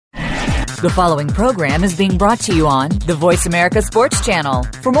The following program is being brought to you on the Voice America Sports Channel.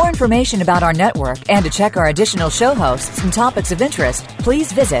 For more information about our network and to check our additional show hosts and topics of interest,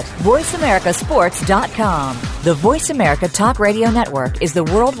 please visit voiceamericasports.com. The Voice America Talk Radio Network is the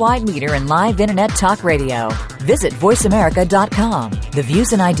worldwide leader in live Internet talk radio. Visit voiceamerica.com. The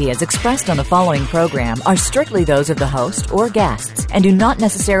views and ideas expressed on the following program are strictly those of the host or guests and do not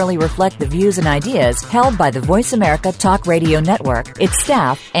necessarily reflect the views and ideas held by the Voice America Talk Radio Network, its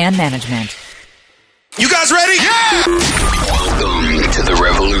staff, and management. You guys ready? Yeah! Welcome to the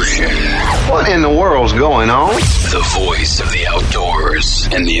revolution. What in the world's going on? The voice of the outdoors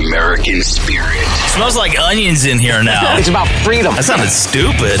and the American spirit. Smells like onions in here now. It's about freedom. That sounded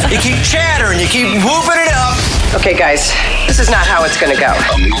stupid. You keep chattering, you keep whooping it up. Okay, guys, this is not how it's gonna go.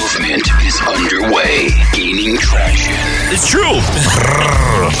 A movement is underway, gaining traction. It's true.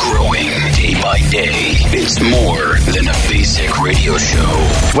 Growing day by day. It's more than a basic radio show.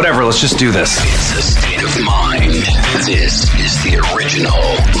 Whatever, let's just do this. It's a state of mind. This is the original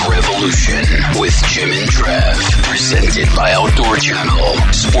Revolution with Jim and Trav. Presented by Outdoor Channel,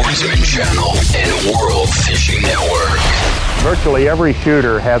 Sportsman Channel, and World Fishing Network. Virtually every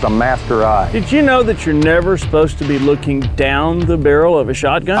shooter has a master eye. Did you know that you're never supposed to be looking down the barrel of a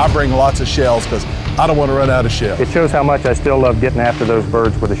shotgun? I bring lots of shells because I don't want to run out of shells. It shows how much I still love getting after those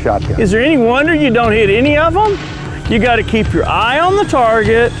birds with a shotgun. Is there any wonder you don't hit any of them? You got to keep your eye on the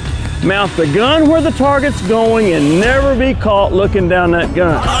target, mount the gun where the target's going, and never be caught looking down that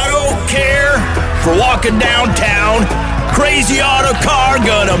gun. I don't care for walking downtown. Crazy auto car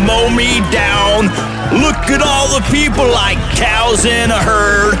gonna mow me down. Look at all the people like cows in a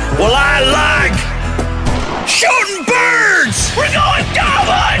herd. Well, I like shooting birds. We're going dove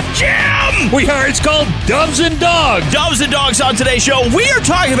hunt, Jim. We are. It's called Doves and Dogs. Doves and Dogs on today's show. We are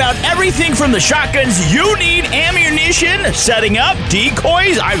talking about everything from the shotguns you need, ammunition, setting up,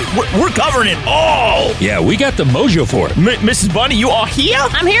 decoys. We're covering it all. Yeah, we got the mojo for it. Mrs. Bunny, you all here?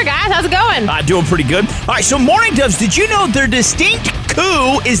 I'm here, guys. How's it going? Doing pretty good. All right, so morning doves, did you know their distinct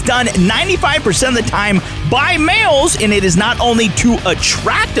coo is done 95% of the time by males, and it is not only to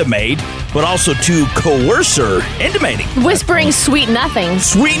attract a mate, but also to coerce her into mating. Whispering sweet nothings.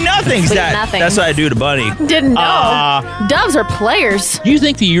 Sweet nothings. That's what I do to Bunny. Didn't know. Doves are players. Do you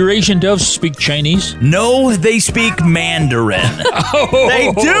think the Eurasian doves speak Chinese? No, they speak Mandarin. Oh.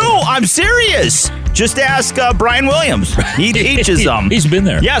 They do. I'm serious. Just ask Brian Williams. He teaches them. He's been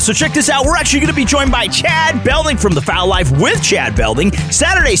there. Yeah, so check this out. We're actually going to be joined by Chad Belding from The Foul Life with Chad Belding,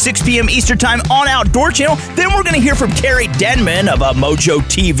 Saturday, 6 p.m. Eastern Time on Outdoor Channel. Then we're going to hear from Terry Denman of Mojo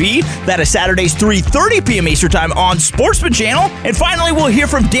TV. That is Saturdays, 3:30 p.m. Eastern Time on Sportsman Channel. And finally, we'll hear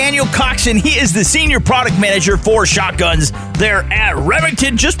from Daniel Coxon. He is the Senior Product Manager for Shotguns there at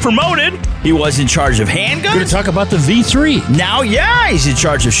Remington, just promoted. He was in charge of handguns. Going to talk about the V3. Now, yeah, he's in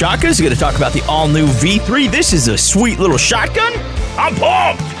charge of shotguns. He's going to talk about the all-new V3. This is a sweet little shotgun. I'm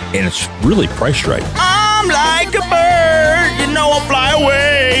pumped. And it's really priced right. I'm like a bird, you know I'll fly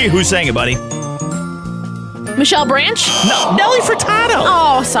away. Who sang it, buddy? Michelle Branch? No, Nelly Furtado.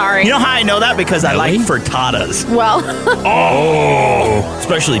 Oh, sorry. You know how I know that? Because I like frittatas. Well.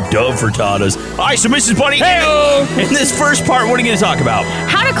 Especially dove frittatas. All right, so Mrs. Bunny, Hey-o. in this first part, what are you going to talk about?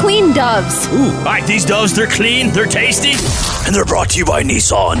 How to clean doves. Ooh. All right, these doves, they're clean, they're tasty, and they're brought to you by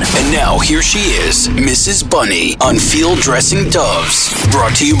Nissan. And now, here she is, Mrs. Bunny on Field Dressing Doves.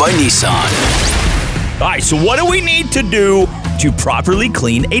 Brought to you by Nissan. All right, so what do we need to do to properly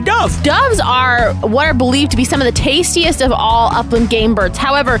clean a dove? Doves are what are believed to be some of the tastiest of all upland game birds.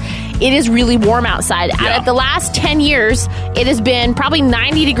 However, it is really warm outside. Yeah. Out of the last 10 years, it has been probably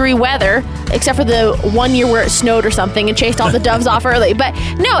 90-degree weather, except for the 1 year where it snowed or something and chased all the doves off early. But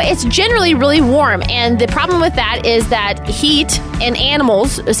no, it's generally really warm. And the problem with that is that heat and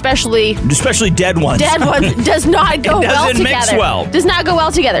animals, especially dead ones, does not go well together. Mix well. Does not go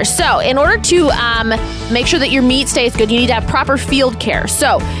well together. So in order to make sure that your meat stays good, you need to have proper field care.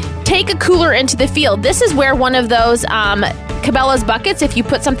 So take a cooler into the field. This is where one of those Cabela's buckets, if you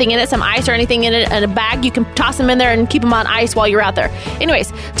put something in it, some ice or anything in it, in a bag, you can toss them in there and keep them on ice while you're out there.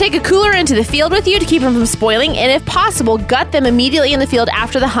 Anyways, take a cooler into the field with you to keep them from spoiling, and if possible, gut them immediately in the field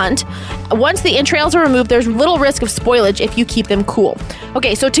after the hunt. Once the entrails are removed, there's little risk of spoilage if you keep them cool.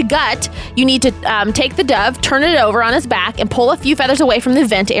 Okay, so to gut, you need to take the dove, turn it over on its back, and pull a few feathers away from the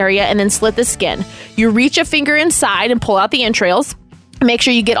vent area, and then slit the skin. You reach a finger inside and pull out the entrails. Make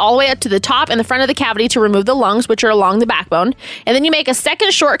sure you get all the way up to the top and the front of the cavity to remove the lungs, which are along the backbone. And then you make a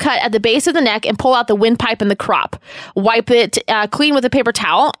second shortcut at the base of the neck and pull out the windpipe and the crop. Wipe it clean with a paper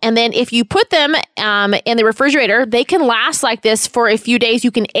towel. And then if you put them in the refrigerator, they can last like this for a few days.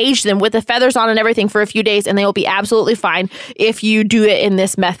 You can age them with the feathers on and everything for a few days, and they will be absolutely fine if you do it in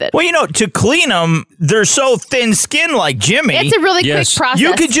this method. Well, to clean them, they're so thin skinned like Jimmy. It's a really quick process.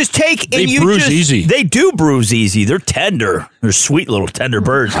 You could just take and They bruise easy. They do bruise easy. They're tender. They're sweet little tender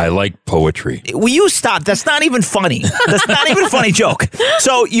birds. I like poetry. Will you stop? That's not even funny. That's not even a funny joke.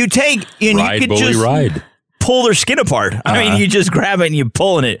 So you take and Ride, you could bully, just ride. pull their skin apart. I mean, you just grab it and you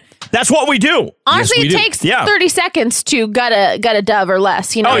pulling it. That's what we do. Honestly, Yes, we it do. takes Yeah. 30 seconds to gut a dove or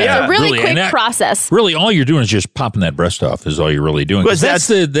less. Oh, It's yeah. a really Really, and quick process. Really, all you're doing is just popping that breast off. Is all you're really doing. 'Cause Because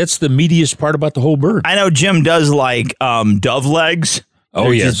that's the meatiest part about the whole bird. I know Jim does like dove legs.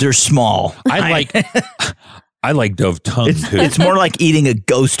 Oh, yes. They're small. I like dove tongue too. It's more like eating a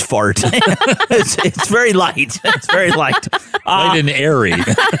ghost fart. it's very light. It's very light. Light and airy.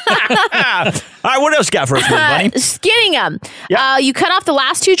 All right, what else you got for us, buddy? Skinning them. Yeah. You cut off the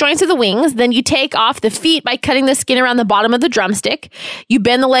last two joints of the wings. Then you take off the feet by cutting the skin around the bottom of the drumstick. You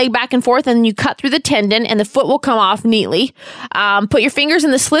bend the leg back and forth, and then you cut through the tendon, and the foot will come off neatly. Put your fingers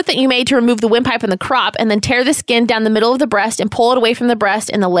in the slit that you made to remove the windpipe and the crop, and then tear the skin down the middle of the breast and pull it away from the breast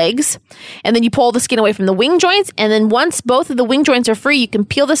and the legs. And then you pull the skin away from the wing joints. And then once both of the wing joints are free, you can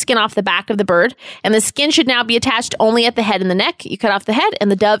peel the skin off the back of the bird. And the skin should now be attached only at the head and the neck. You cut off the head, and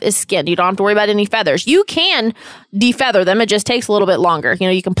the dove is skinned. You don't have to worry about any feathers. You can defeather them. It just takes a little bit longer.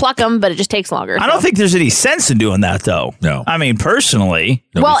 You can pluck them, but it just takes longer. I don't think there's any sense in doing that, though. No. I mean, personally.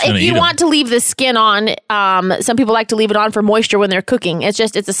 Well, if you want to leave the skin on, some people like to leave it on for moisture when they're cooking. It's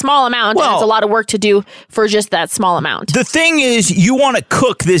a small amount, and it's a lot of work to do for just that small amount. The thing is, you want to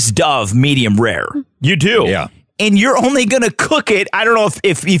cook this dove medium rare. You do. Yeah. And you're only going to cook it. I don't know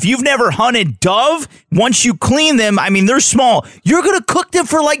if you've never hunted dove, once you clean them, I mean, they're small. You're going to cook them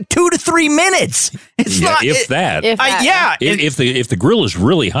for like 2 to 3 minutes. It's not. If that. Yeah. If the grill is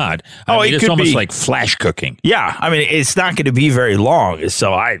really hot, it's almost like flash cooking. Yeah. I mean, it's not going to be very long.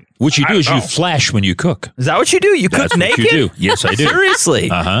 So What you do is you flash when you cook. Is that what you do? You cook That's naked? What you do. Yes, I do. Seriously?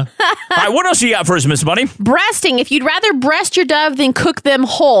 Uh-huh. All right, what else you got for us, Miss Bunny? Breasting. If you'd rather breast your dove than cook them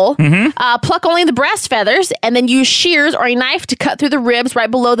whole, pluck only the breast feathers and then use shears or a knife to cut through the ribs right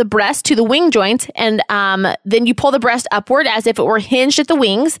below the breast to the wing joint. And then you pull the breast upward as if it were hinged at the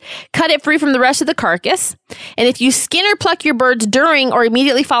wings. Cut it free from the rest of the carcass. And if you skin or pluck your birds during or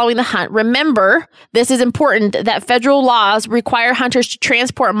immediately following the hunt, remember, this is important, that federal laws require hunters to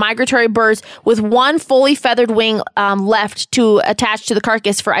transport migratory birds with one fully feathered wing left to attach to the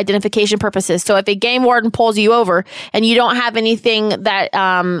carcass for identification purposes. So if a game warden pulls you over and you don't have anything that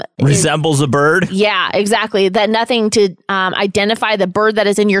resembles a bird? Yeah, exactly. That nothing to identify the bird that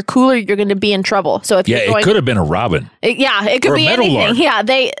is in your cooler, you're going to be in trouble. So if it could have been a robin. It could Or a be meadowlark. anything.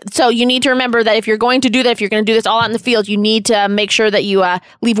 Yeah, so you need to remember that if you're going to do that, if you're going to do this all out in the field, you need to make sure that you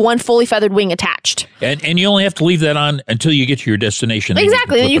leave one fully feathered wing attached. And you only have to leave that on until you get to your destination.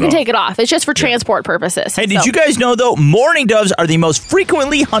 Exactly. Then you can off. take it off. It's just for transport purposes. Hey, did you guys know, though, mourning doves are the most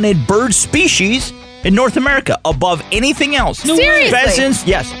frequently hunted bird species in North America, above anything else? No Seriously? way. Pheasants,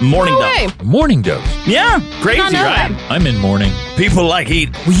 yes, mourning doves. Mourning doves. Yeah, crazy, I know right? that. I'm in mourning. People like eat.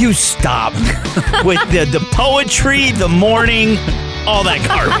 Will you stop with the poetry, the mourning, all that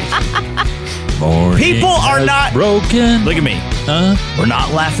garbage? Morning People are has not broken. Look at me. We're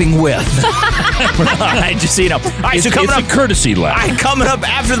not laughing with. We're not, all right, just so you know. All right, It's, so coming it's up, a courtesy laugh. all right, coming up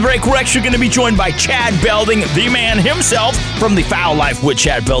after the break, we're actually going to be joined by Chad Belding, the man himself from the Foul Life with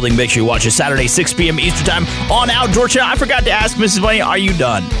Chad Belding. Make sure you watch it Saturday, 6 p.m. Eastern Time on Outdoor Channel. I forgot to ask Mrs. Bunny, are you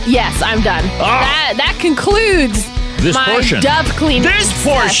done? Yes, I'm done. That concludes This my portion. dove cleaning. This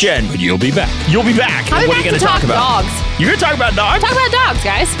portion. But you'll be back. You'll be back. I'll be What are back you going to talk about? dogs. You're going to talk about dogs? Talk about dogs,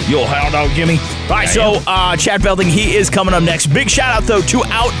 guys. You'll hound dog, Jimmy. All right, so Chad Belding, he is coming up next. Big shout out, though, to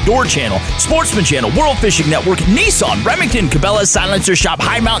Outdoor Channel, Sportsman Channel, World Fishing Network, Nissan, Remington, Cabela's, Silencer Shop,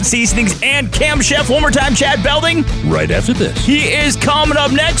 High Mountain Seasonings, and Cam Chef. One more time, Chad Belding. Right after this. He is coming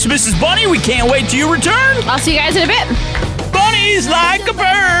up next. Mrs. Bunny, we can't wait till you return. I'll see you guys in a bit. Bunny's like a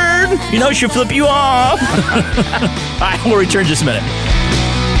bird. You know, she'll flip you off. All right, we'll return in just a minute.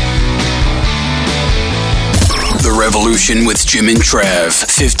 The Revolution with Jim and Trav.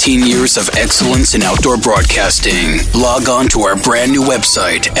 15 years of excellence in outdoor broadcasting. Log on to our brand new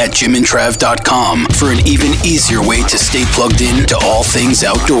website at jimandtrav.com for an even easier way to stay plugged in to all things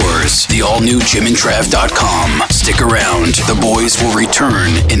outdoors. The all-new jimandtrav.com. Stick around. The boys will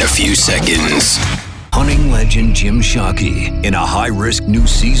return in a few seconds. Hunting legend Jim Shockey in a high-risk new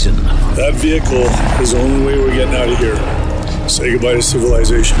season. That vehicle is the only way we're getting out of here. Say goodbye to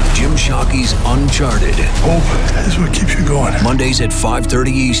civilization. Jim Shockey's Uncharted. Hope is what keeps you going. Mondays at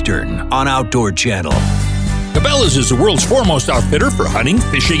 5:30 Eastern on Outdoor Channel. Cabela's is the world's foremost outfitter for hunting,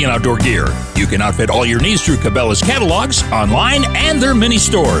 fishing, and outdoor gear. You can outfit all your needs through Cabela's catalogs, online, and their mini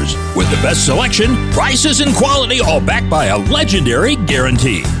stores. With the best selection, prices, and quality, all backed by a legendary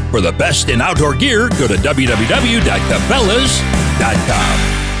guarantee. For the best in outdoor gear, go to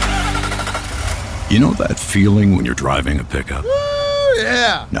www.cabela's.com. You know that feeling when you're driving a pickup?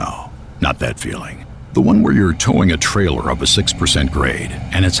 Yeah. No, not that feeling. The one where you're towing a trailer of a 6% grade,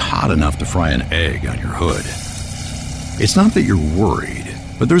 and it's hot enough to fry an egg on your hood. It's not that you're worried,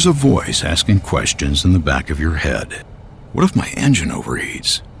 but there's a voice asking questions in the back of your head. What if my engine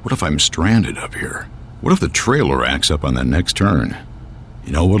overheats? What if I'm stranded up here? What if the trailer acts up on that next turn?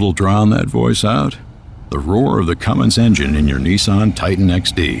 You know what'll drown that voice out? The roar of the Cummins engine in your Nissan Titan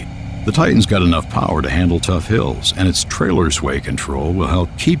XD. The Titan's got enough power to handle tough hills, and its trailer sway control will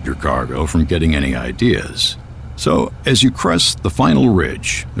help keep your cargo from getting any ideas. So, as you crest the final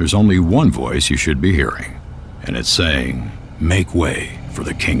ridge, there's only one voice you should be hearing, and it's saying, make way for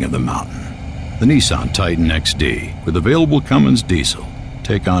the king of the mountain. The Nissan Titan XD, with available Cummins diesel,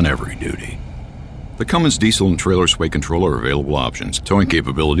 take on every duty. The Cummins diesel and trailer sway control are available options. Towing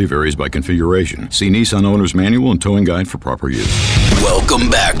capability varies by configuration. See Nissan Owner's Manual and Towing Guide for proper use. Welcome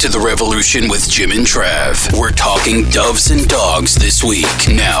back to The Revolution with Jim and Trav. We're talking doves and dogs this week.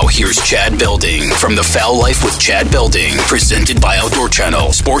 Now, here's Chad Belding from The Foul Life with Chad Belding, presented by Outdoor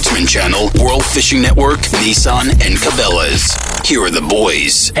Channel, Sportsman Channel, World Fishing Network, Nissan, and Cabela's. Here are the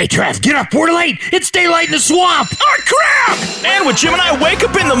boys. Hey, Trav, get up. We're late. It's daylight in the swamp. Oh, crap! And when Jim and I wake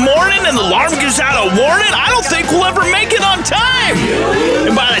up in the morning and the alarm gives out a warning, I don't think we'll ever make it on time.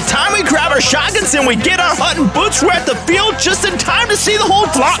 And by the time we grab our shotguns and we get our hunting boots, we're at the field just in time to see the whole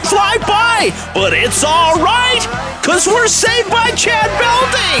flock fly by. But it's all right, because we're saved by Chad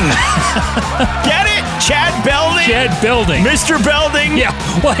Belding. Get it? Chad Belding? Chad Belding. Mr. Belding. Yeah.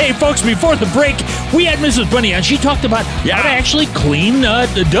 Well, hey, folks, before the break, we had Mrs. Bunny on. She talked about how to actually clean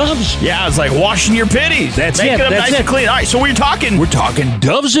the doves. Yeah, it's like washing your pitties. That's Making them That's nice and clean. All right, so we're talking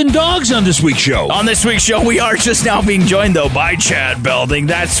doves and dogs on this week's show. On this week's show, we are just now being joined, though, by Chad Belding.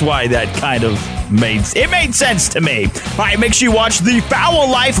 That's why that kind of made sense to me. All right, make sure you watch The Foul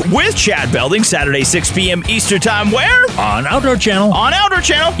Life with Chad Belding, Saturday, 6 p.m. Eastern Time. Where? On Outdoor Channel. On Outdoor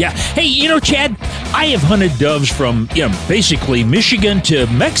Channel. Yeah. Hey, Chad, I have hunted doves from, basically Michigan to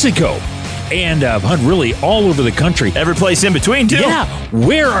Mexico. And I've hunted really all over the country. Every place in between, too. Yeah.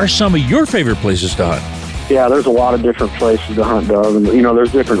 Where are some of your favorite places to hunt? Yeah, there's a lot of different places to hunt dove, and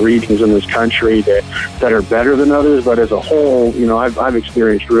there's different regions in this country that are better than others. But as a whole, I've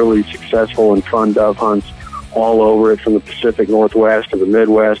experienced really successful and fun dove hunts all over it, from the Pacific Northwest to the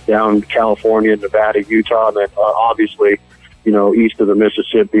Midwest, down to California, Nevada, Utah, and then obviously, east of the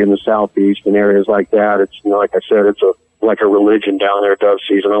Mississippi and the Southeast and areas like that. It's like I said, it's like a religion down there, dove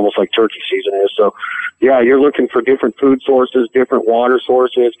season, almost like turkey season is. So, yeah, you're looking for different food sources, different water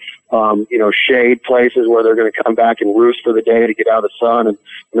sources, shade places where they're going to come back and roost for the day to get out of the sun. And,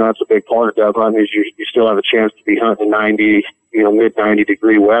 that's a big part of dove hunting, is you still have a chance to be hunting 90, mid 90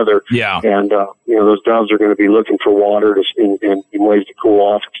 degree weather. Yeah. And, those doves are going to be looking for water and ways to cool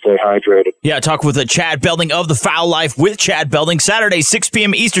off and stay hydrated. Yeah, talk with Chad Belding of The Foul Life with Chad Belding, Saturday, 6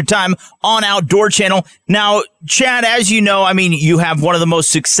 p.m. Eastern Time on Outdoor Channel. Now, Chad, as you know, you have one of the most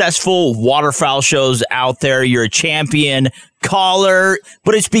successful waterfowl shows out there. You're a champion caller,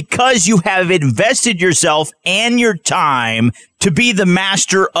 but it's because you have invested yourself and your time to be the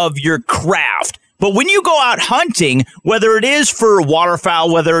master of your craft. But when you go out hunting, whether it is for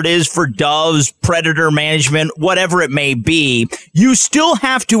waterfowl, whether it is for doves, predator management, whatever it may be, you still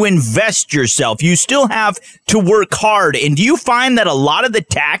have to invest yourself. You still have to work hard. And do you find that a lot of the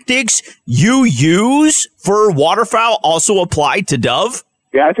tactics you use for waterfowl also apply to dove?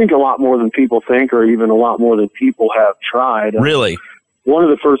 Yeah, I think a lot more than people think, or even a lot more than people have tried. Really? One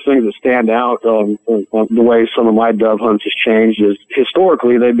of the first things that stand out, the way some of my dove hunts has changed, is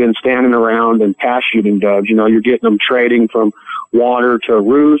historically they've been standing around and pass shooting doves. You're getting them trading from water to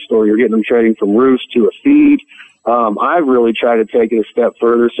roost, or you're getting them trading from roost to a feed. I've really tried to take it a step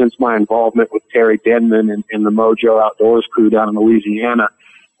further since my involvement with Terry Denman and the Mojo Outdoors crew down in Louisiana.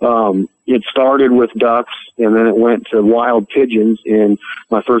 It started with ducks, and then it went to wild pigeons in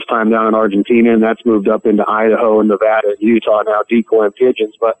my first time down in Argentina, and that's moved up into Idaho and Nevada and Utah now, decoying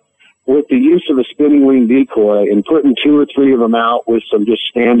pigeons. But with the use of a spinning wing decoy and putting 2 or 3 of them out with some just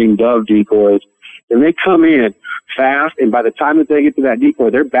standing dove decoys, and they come in fast, and by the time that they get to that decoy,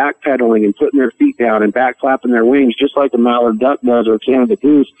 they're backpedaling and putting their feet down and back flapping their wings just like a mallard duck does or a Canada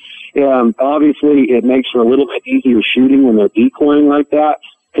goose. Obviously, it makes for a little bit easier shooting when they're decoying like that,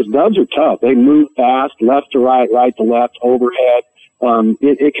 because doves are tough. They move fast, left to right, right to left, overhead.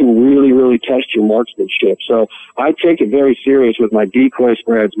 It can really, really test your marksmanship. So I take it very serious with my decoy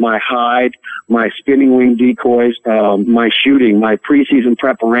spreads, my hide, my spinning wing decoys, my shooting, my preseason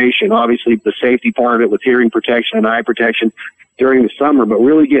preparation, obviously the safety part of it with hearing protection and eye protection during the summer, but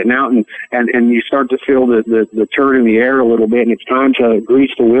really getting out and you start to feel the turn in the air a little bit, and it's time to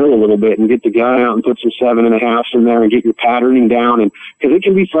grease the wheel a little bit and get the gun out and put some 7.5s in there and get your patterning down, and because it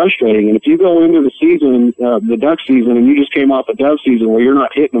can be frustrating. And if you go into the season, the duck season, and you just came off a dove season where you're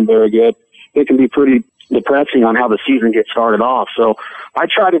not hitting them very good, it can be pretty depressing on how the season gets started off. So I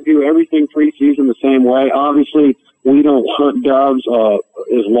try to do everything preseason the same way. Obviously, we don't hunt doves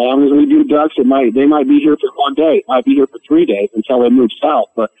as long as we do ducks. They might be here for 1 day, might be here for 3 days until they move south.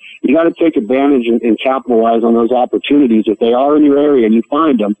 But you got to take advantage and capitalize on those opportunities if they are in your area and you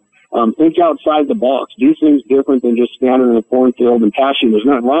find them. Think outside the box. Do things different than just standing in a cornfield and passing. There's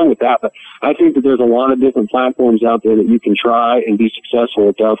nothing wrong with that, but I think that there's a lot of different platforms out there that you can try and be successful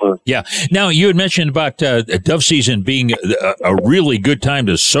with dove hunting. Yeah. Now, you had mentioned about dove season being a really good time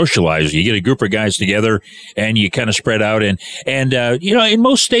to socialize. You get a group of guys together and you kind of spread out. And in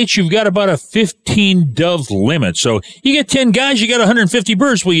most states, you've got about a 15 dove limit. So you get 10 guys, you got 150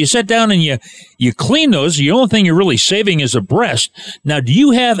 birds. Well, you sit down and you clean those. The only thing you're really saving is a breast. Now, do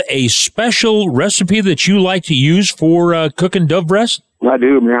you have a special recipe that you like to use for cooking dove breast? I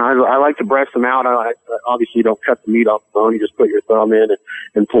do, man. I like to breast them out. Obviously, you don't cut the meat off the bone. You just put your thumb in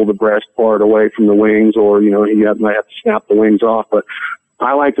and pull the breast part away from the wings, or, you might have to snap the wings off. But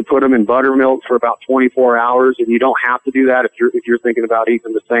I like to put them in buttermilk for about 24 hours, and you don't have to do that if you're thinking about eating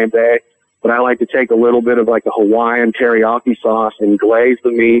them the same day. But I like to take a little bit of like a Hawaiian teriyaki sauce and glaze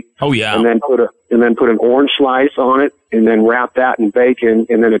the meat. Oh yeah. And then put an orange slice on it, and then wrap that in bacon,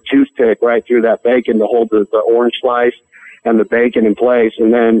 and then a toothpick right through that bacon to hold the orange slice and the bacon in place.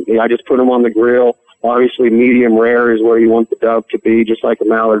 And then I just put them on the grill. Obviously, medium rare is where you want the dove to be, just like a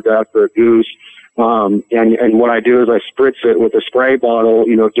mallard duck or a goose. And what I do is I spritz it with a spray bottle,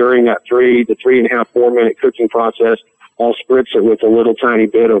 during that 3 to 3.5, 4 minute cooking process. I'll spritz it with a little tiny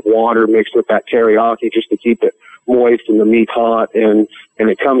bit of water mixed with that teriyaki just to keep it moist and the meat hot, and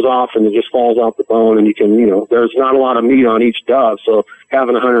it comes off and it just falls off the bone, and you can, there's not a lot of meat on each dove, so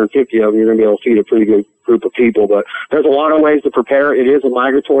having 150 of them, you're going to be able to feed a pretty good group of people. But there's a lot of ways to prepare it. It is a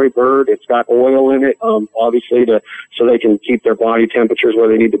migratory bird. It's got oil in it, obviously, so they can keep their body temperatures where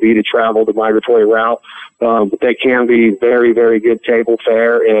they need to be to travel the migratory route. But they can be very, very good table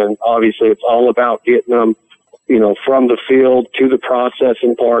fare, and obviously it's all about getting them from the field to the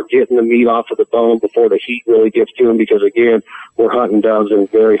processing part, getting the meat off of the bone before the heat really gets to them, because, again, we're hunting doves in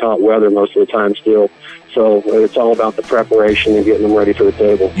very hot weather most of the time still. So it's all about the preparation and getting them ready for the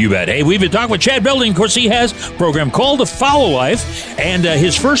table. You bet. Hey, we've been talking with Chad Belding. Of course, he has a program called The Fowl Life, and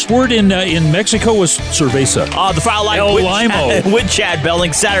his first word in Mexico was cerveza. The Fowl Life with Chad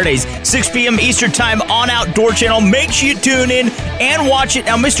Belding, Saturdays, 6 p.m. Eastern Time on Outdoor Channel. Make sure you tune in and watch it.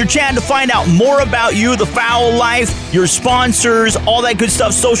 Now, Mr. Chad, to find out more about you, The Fowl Life, your sponsors, all that good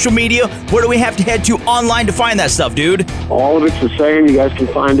stuff, social media, where do we have to head to online to find that stuff, dude? All of it's the same. You guys can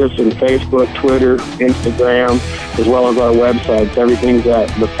find us on Facebook, Twitter, Instagram, as well as our websites. Everything's at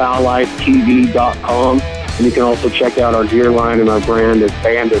thefowlifetv.com. And you can also check out our gear line and our brand at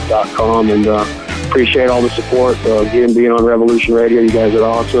bandit.com. And appreciate all the support. Again, being on Revolution Radio, you guys are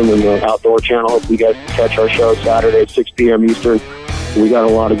awesome. And the Outdoor Channel, hope you guys can catch our show Saturday at 6 p.m. Eastern. We got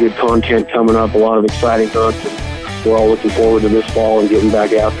a lot of good content coming up, a lot of exciting hunts. We're all looking forward to this fall and getting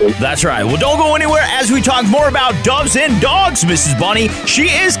back after them. That's right. Well, don't go anywhere as we talk more about doves and dogs, Mrs. Bunny. She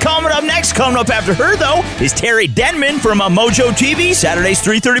is coming up next. Coming up after her, though, is Terry Denman from Mojo TV, Saturdays,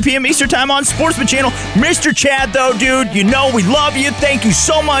 3:30 p.m. Eastern Time on Sportsman Channel. Mr. Chad, though, dude, we love you. Thank you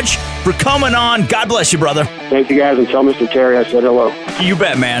so much for coming on. God bless you, brother. Thank you, guys, and tell Mr. Terry I said hello. You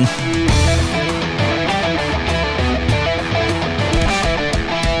bet, man.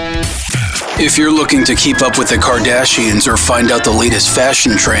 If you're looking to keep up with the Kardashians or find out the latest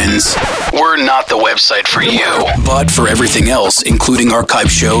fashion trends, we're not the website for you. But for everything else, including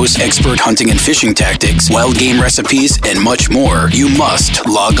archive shows, expert hunting and fishing tactics, wild game recipes, and much more, you must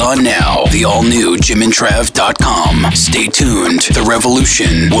log on now. The all-new JimandTrav.com. Stay tuned. The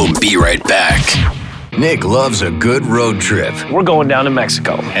Revolution will be right back. Nick loves a good road trip. We're going down to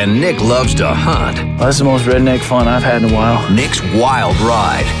Mexico. And Nick loves to hunt. Well, that's the most redneck fun I've had in a while. Nick's Wild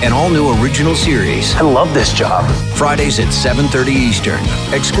Ride, an all-new original series. I love this job. Fridays at 7:30 Eastern,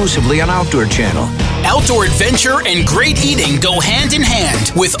 exclusively on Outdoor Channel. Outdoor adventure and great eating go hand in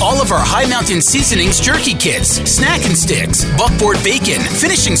hand with all of our High Mountain Seasonings jerky kits, snack and sticks, buckboard bacon,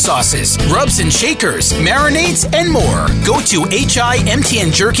 finishing sauces, rubs and shakers, marinades, and more. Go to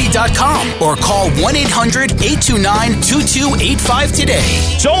HIMTNJerky.com or call 1-800-829-2285 today.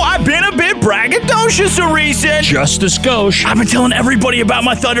 So I've been a bit braggadocious of recent. Just a skosh. I've been telling everybody about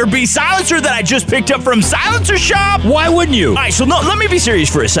my Thunder B silencer that I just picked up from Silencer Shop. Why wouldn't you? All right, so let me be serious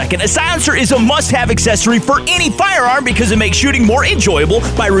for a second. A silencer is a must-have accessory for any firearm because it makes shooting more enjoyable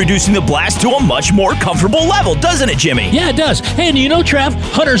by reducing the blast to a much more comfortable level, doesn't it, Jimmy? Yeah, it does. And you know, Trav,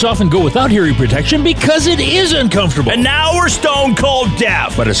 hunters often go without hearing protection because it is uncomfortable. And now we're stone cold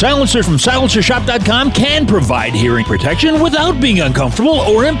deaf. But a silencer from silencershop.com can provide hearing protection without being uncomfortable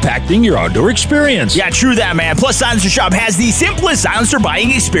or impacting your outdoor experience. Yeah, true that, man. Plus, Silencer Shop has the simplest silencer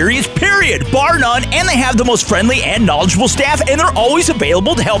buying experience, period, bar none, and they have the most friendly and knowledgeable staff, and they're always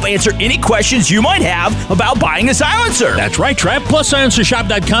available to help answer any questions you might have about buying a silencer. That's right, Trav. Plus,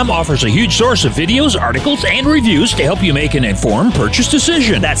 silencershop.com offers a huge source of videos, articles, and reviews to help you make an informed purchase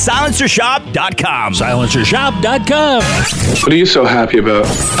decision. That's silencershop.com. Silencershop.com. What are you so happy about?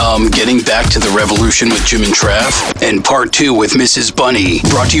 Getting back to the revolution with Jim and Trav, and part 2 with Mrs. Bunny.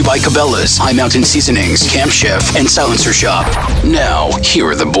 Brought to you by Cabela's, High Mountain Seasonings, Camp Chef, and Silencer Shop. Now, here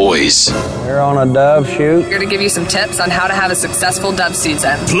are the boys. We're on a dove shoot. Here to give you some tips on how to have a successful dove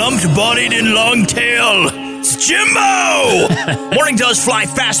season. Plumped-bodied and long-tailed. It's Jimbo! Morning doves fly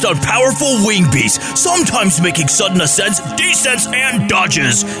fast on powerful wing beats, sometimes making sudden ascents, descents, and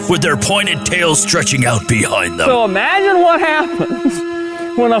dodges, with their pointed tails stretching out behind them. So imagine what happens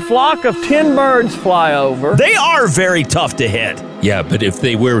when a flock of 10 birds fly over. They are very tough to hit. Yeah, but if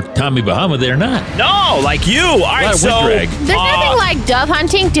they wear Tommy Bahama, they're not. No, like you. All right, so there's nothing like dove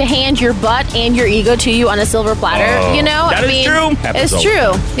hunting to hand your butt and your ego to you on a silver platter. You know, that is true. It's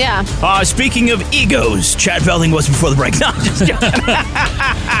true. Yeah. Speaking of egos, Chad Belding was before the break. No, I'm just joking.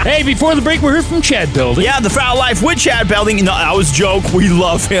 Hey, before the break, we heard from Chad Belding. Yeah, the Foul Life with Chad Belding. No, that was a joke. We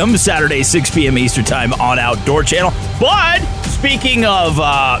love him. Saturday, 6 p.m. Eastern Time on Outdoor Channel. But speaking of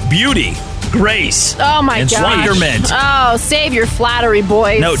beauty, grace, oh my and gosh. wonderment. Oh, save your flattery,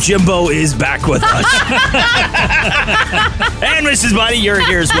 boys. No, Jimbo is back with us. And Mrs. Bunny, you're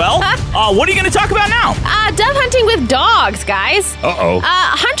here as well. What are you going to talk about now? Dove hunting with dogs, guys. Uh-oh.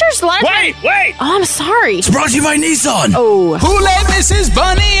 Hunters, a lot of times... Wait. Oh, I'm sorry. It's brought to you by Nissan. Oh. Who let Mrs.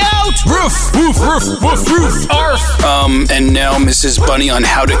 Bunny out? Roof, woof, roof, woof, roof, arf. And now Mrs. Bunny on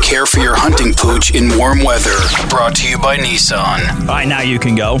how to care for your hunting pooch in warm weather. Brought to you by Nissan. All right, now you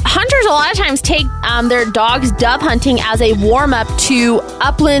can go. Hunters a lot of times take their dogs dove hunting as a warm-up to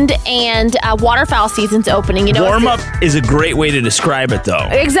upland and waterfowl season's opening. You know, warm-up is a great way to describe it, though.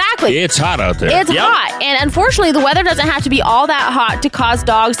 Exactly. It's hot out there. It's hot. And unfortunately, the weather doesn't have to be all that hot to cause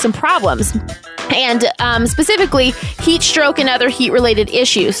dogs some problems. And specifically, heat stroke and other heat-related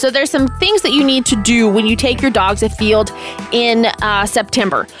issues. So there's some things that you need to do when you take your dogs afield in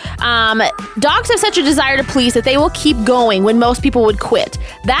September. Dogs have such a desire to please that they will keep going when most people would quit.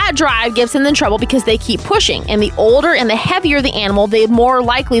 That drive gives them in trouble because they keep pushing. And the older and the heavier the animal, the more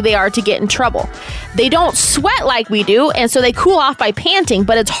likely they are to get in trouble. They don't sweat like we do, and so they cool off by panting,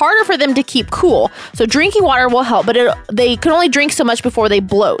 but it's harder for them to keep cool. So drinking water will help, but they can only drink so much before they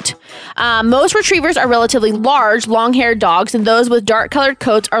bloat. Most retrievers are relatively large, long-haired dogs, and those with dark-colored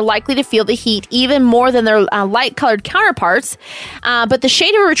coats are likely to feel the heat even more than their light-colored counterparts. But the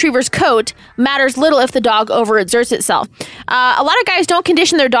shade of a retriever's coat matters little if the dog overexerts itself. A lot of guys don't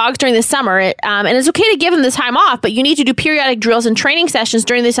condition their dogs during the summer, and it's okay to give them the time off, but you need to do periodic drills and training sessions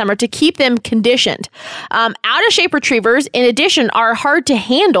during the summer to keep them conditioned. Out-of-shape retrievers, in addition, are hard to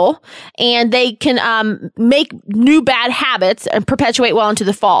handle, and they can make new bad habits and perpetuate well into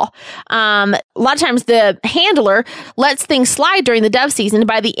the fall. A lot of times the handler lets things slide during the dove season.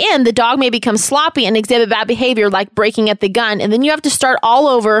 By the end, the dog may become sloppy and exhibit bad behavior like breaking at the gun, and then you have to start all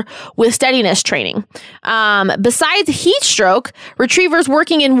over with steadiness training. Besides heat stroke, retrievers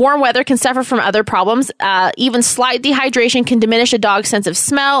working in warm weather can suffer from other problems. Even slight dehydration can diminish a dog's sense of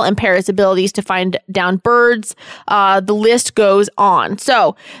smell, impair its abilities to find down birds. The list goes on.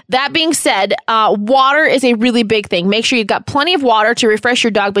 So that being said, water is a really big thing. Make sure you've got plenty of water to refresh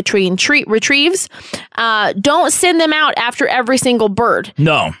your dog between retrieves retrieves, don't send them out after every single bird.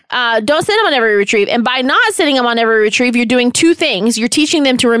 No. Don't send them on every retrieve. And by not sending them on every retrieve, you're doing two things. You're teaching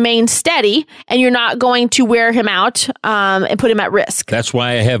them to remain steady, and you're not going to wear him out and put him at risk. That's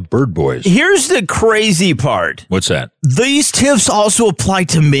why I have bird boys. Here's the crazy part. What's that? These tips also apply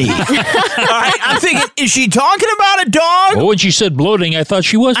to me. All right, I'm thinking, is she talking about a dog? Oh, when she said bloating, I thought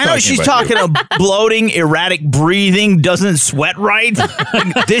she was talking about I know she's talking about bloating, erratic breathing, doesn't sweat right.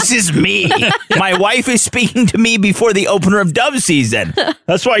 This is me. My wife is speaking to me before the opener of dove season.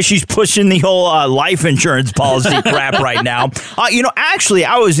 That's why she's pushing the whole life insurance policy crap right now. Actually,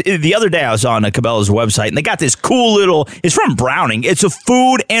 the other day I was on Cabela's website, and they got this cool little, it's from Browning. It's a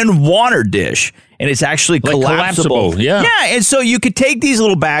food and water dish. And it's actually collapsible. Yeah. Yeah, and so you could take these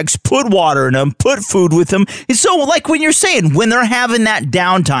little bags, put water in them, put food with them. And so, like when you're saying, when they're having that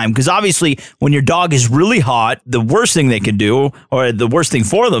downtime, because obviously when your dog is really hot, the worst thing they could do, or the worst thing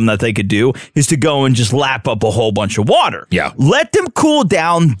for them that they could do, is to go and just lap up a whole bunch of water. Yeah. Let them cool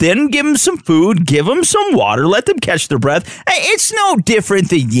down, then give them some food, give them some water, let them catch their breath. Hey, it's no different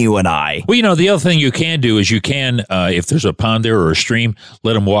than you and I. Well, the other thing you can do is if there's a pond there or a stream,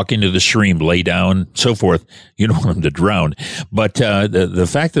 let them walk into the stream, lay down, so forth. You don't want them to drown. But the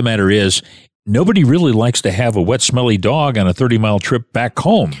fact of the matter is, nobody really likes to have a wet, smelly dog on a 30-mile trip back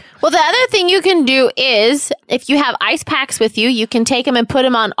home. Well, the other thing you can do is, if you have ice packs with you, you can take them and put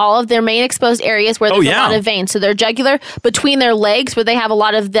them on all of their main exposed areas where there's a lot of veins. So their jugular, between their legs, where they have a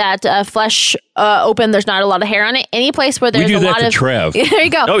lot of that flesh open, there's not a lot of hair on it. Any place where there's a lot of... Trav. There you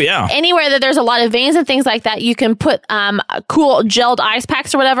go. Oh, yeah. Anywhere that there's a lot of veins and things like that, you can put cool gelled ice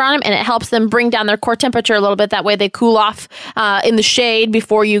packs or whatever on them, and it helps them bring down their core temperature a little bit. That way they cool off in the shade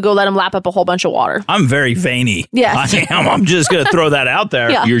before you go let them lap up a whole bunch of water. I'm very veiny. Yes. I am. I'm just going to throw that out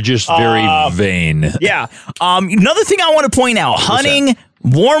there. Yeah. You're just very vain. Yeah. Another thing I want to point out, hunting,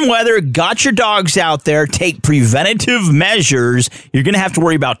 warm weather, got your dogs out there, take preventative measures. You're going to have to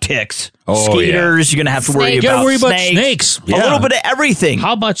worry about ticks. Skeeters, you're going to have to worry about snakes. A little bit of everything.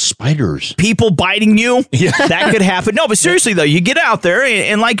 How about spiders? People biting you. Yeah. That could happen. No, but seriously, though, you get out there,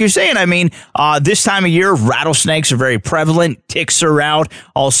 and like you're saying, I mean, this time of year, rattlesnakes are very prevalent. Ticks are out.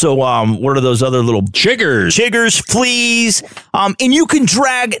 Also, what are those other little... Chiggers, fleas. And you can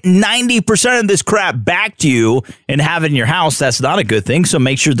drag 90% of this crap back to you and have it in your house. That's not a good thing. So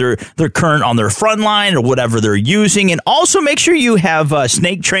make sure they're current on their front line or whatever they're using. And also make sure you have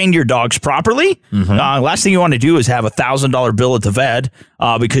snake trained your dogs properly. Last thing you want to do is have $1,000 bill at the vet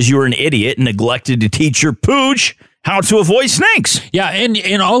because you were an idiot and neglected to teach your pooch how to avoid snakes. Yeah,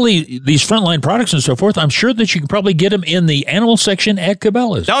 and all these frontline products and so forth, I'm sure that you can probably get them in the animal section at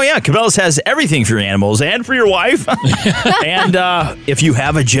Cabela's. Oh, yeah. Cabela's has everything for your animals and for your wife. And if you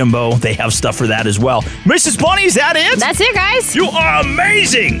have a Jimbo, they have stuff for that as well. Mrs. Bunny, is that it? That's it, guys. You are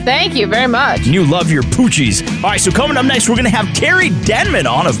amazing. Thank you very much. And you love your poochies. All right, so coming up next, we're going to have Terry Denman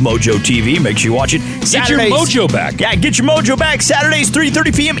on of Mojo TV. Make sure you watch it. Get your mojo back. Yeah, get your mojo back. Saturdays,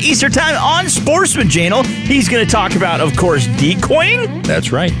 3:30 p.m. Eastern Time on Sportsman Channel. He's going to talk about, of course, decoying.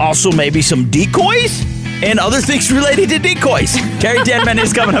 That's right. Also, maybe some decoys and other things related to decoys. Terry Denman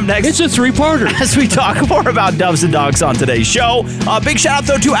is coming up next. It's a three-parter. As we talk more about doves and dogs on today's show. Big shout out,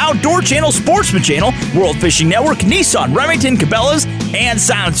 though, to Outdoor Channel, Sportsman Channel, World Fishing Network, Nissan, Remington, Cabela's, and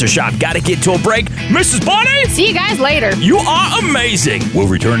Silencer Shop. Got to get to a break. Mrs. Bonnie? See you guys later. You are amazing. We'll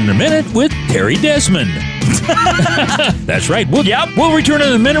return in a minute with Terry Desmond. That's right. We'll return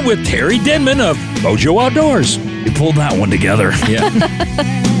in a minute with Terry Denman of Mojo Outdoors. You pulled that one together. Yeah.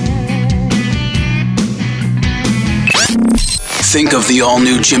 Think of the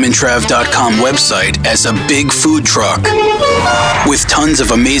all-new JimandTrav.com website as a big food truck with tons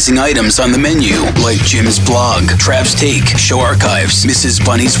of amazing items on the menu, like Jim's blog, Trav's Take, show archives, Mrs.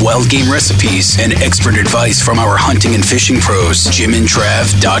 Bunny's wild game recipes, and expert advice from our hunting and fishing pros.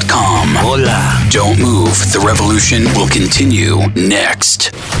 JimandTrav.com. Hola. Don't move. The revolution will continue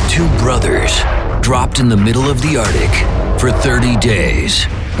next. Two brothers dropped in the middle of the Arctic for 30 days.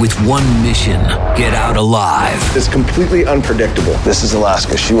 With one mission, get out alive. It's completely unpredictable. This is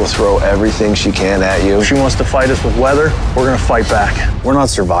Alaska. She will throw everything she can at you. If she wants to fight us with weather, we're going to fight back. We're not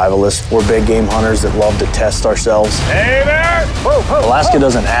survivalists. We're big game hunters that love to test ourselves. Hey there! Alaska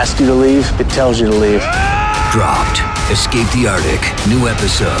doesn't ask you to leave, it tells you to leave. Dropped. Escape the Arctic. New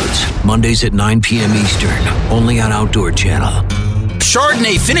episodes. Mondays at 9 p.m. Eastern. Only on Outdoor Channel.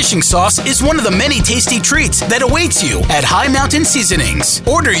 Chardonnay finishing sauce is one of the many tasty treats that awaits you at High Mountain Seasonings.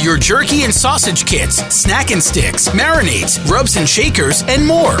 Order your jerky and sausage kits, snack and sticks, marinades, rubs and shakers, and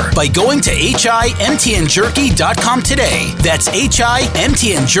more by going to HIMTNJerky.com today. That's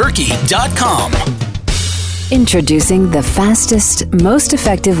HIMTNJerky.com. Introducing the fastest, most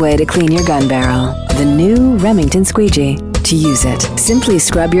effective way to clean your gun barrel. The new Remington Squeegee. To use it, simply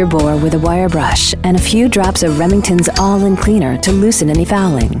scrub your bore with a wire brush and a few drops of Remington's All-In Cleaner to loosen any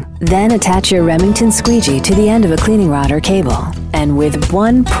fouling. Then attach your Remington Squeegee to the end of a cleaning rod or cable. And with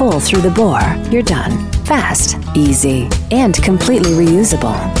one pull through the bore, you're done. Fast, easy, and completely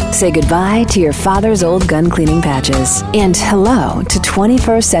reusable. Say goodbye to your father's old gun cleaning patches. And hello to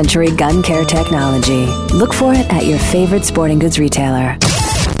 21st century gun care technology. Look for it at your favorite sporting goods retailer.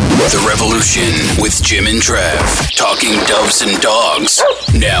 The Revolution with Jim and Trav, talking doves and dogs.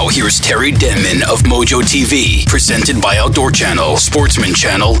 Now here's Terry Denman of Mojo TV, presented by Outdoor Channel, Sportsman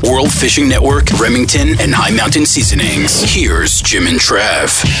Channel, World Fishing Network, Remington, and High Mountain Seasonings. Here's Jim and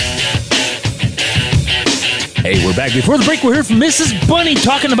Trav. Hey, we're back. Before the break, we'll hear from Mrs. Bunny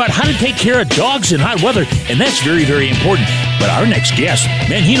talking about how to take care of dogs in hot weather, and that's very, very important. But our next guest,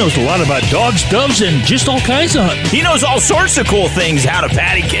 man, he knows a lot about dogs, doves, and just all kinds of hunting. He knows all sorts of cool things, how to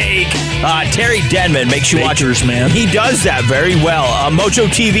patty cake. Terry Denman makes you watch. Man. He does that very well. Mojo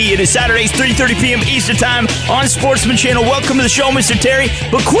TV, it is Saturdays, 3:30 p.m. Eastern Time on Sportsman Channel. Welcome to the show, Mr. Terry.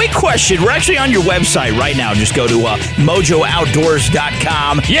 But quick question. We're actually on your website right now. Just go to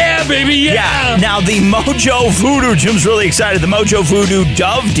mojooutdoors.com. Yeah, baby, yeah. Now, the Mojo Voodoo, Jim's really excited. The Mojo Voodoo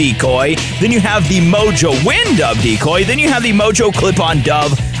Dove Decoy. Then you have the Mojo Wind Dove Decoy. Then you have the Mojo Clip-On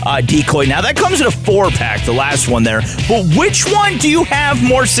Dove Decoy. Now, that comes in a 4-pack, the last one there. But which one do you have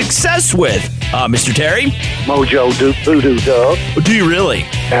more success with, Mr. Terry? Mojo Voodoo Dove. Do you really?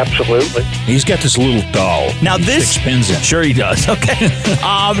 Absolutely. He's got this little doll. Now this spins it. Sure he does. Okay.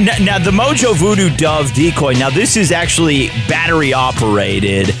 Now the Mojo Voodoo Dove Decoy. Now this is actually battery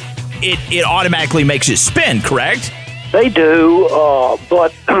operated. It automatically makes it spin, correct? They do,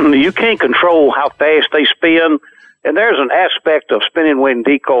 but you can't control how fast they spin. And there's an aspect of spinning wing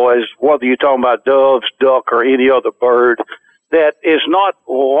decoys, whether you're talking about doves, duck, or any other bird, that is not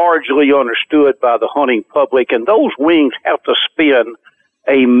largely understood by the hunting public. And those wings have to spin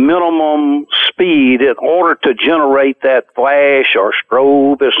a minimum speed in order to generate that flash or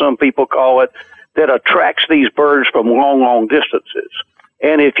strobe, as some people call it, that attracts these birds from long, long distances.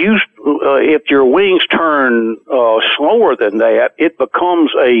 And if your wings turn slower than that, it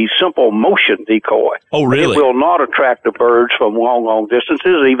becomes a simple motion decoy. Oh, really? It will not attract the birds from long, long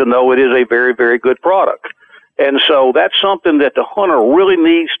distances, even though it is a very, very good product. And so that's something that the hunter really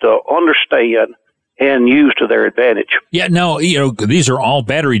needs to understand and use to their advantage. Yeah, now, these are all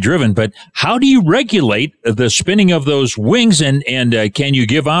battery driven, but how do you regulate the spinning of those wings, and can you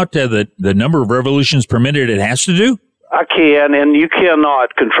give out the number of revolutions per minute it has to do? I can, and you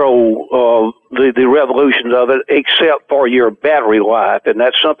cannot control the revolutions of it except for your battery life, and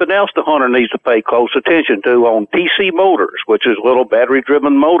that's something else the hunter needs to pay close attention to on DC motors, which is little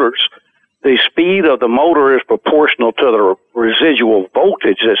battery-driven motors. The speed of the motor is proportional to the residual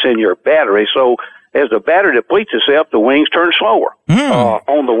voltage that's in your battery, so as the battery depletes itself, the wings turn slower.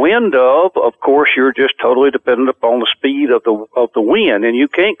 On the wind dove, of course, you're just totally dependent upon the speed of the wind, and you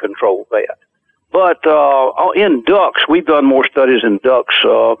can't control that. But in ducks, we've done more studies in ducks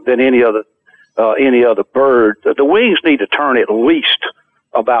than any other bird. The wings need to turn at least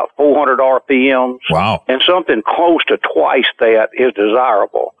about 400 RPMs. Wow. And something close to twice that is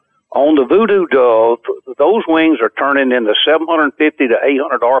desirable. On the voodoo dove, those wings are turning in the 750 to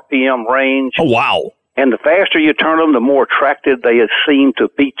 800 RPM range. Oh, wow. And the faster you turn them, the more attracted they seem to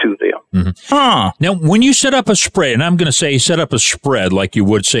be to them. Mm-hmm. Huh. Now, when you set up a spread, and I'm going to say set up a spread like you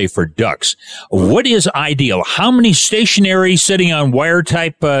would say for ducks, what is ideal? How many stationary sitting on wire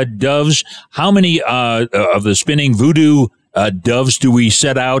type doves? How many of the spinning voodoo doves do we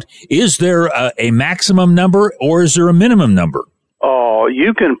set out? Is there a maximum number or is there a minimum number?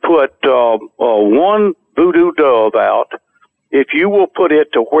 You can put one voodoo dove out. If you will put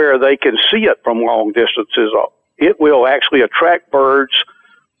it to where they can see it from long distances, it will actually attract birds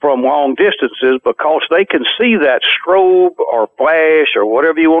from long distances because they can see that strobe or flash or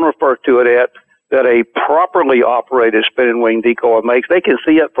whatever you want to refer to it at that a properly operated spinning wing decoy makes. They can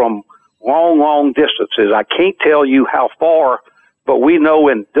see it from long, long distances. I can't tell you how far, but we know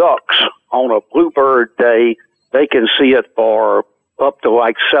in ducks on a bluebird day, they can see it for up to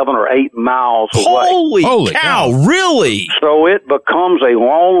like 7 or 8 miles away. Holy cow, really? So it becomes a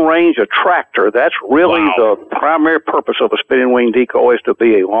long-range attractor. That's really the primary purpose of a spinning wing decoy, is to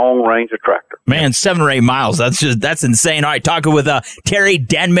be a long-range attractor. Man, 7 or 8 miles. That's insane. All right, talking with Terry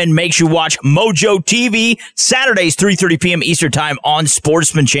Denman. Makes you watch Mojo TV, Saturdays, 3:30 p.m. Eastern Time on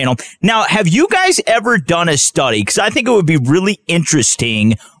Sportsman Channel. Now, have you guys ever done a study? Because I think it would be really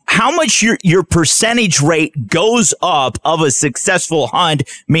interesting how much your percentage rate goes up of a successful hunt,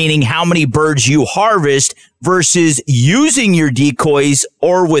 meaning how many birds you harvest versus using your decoys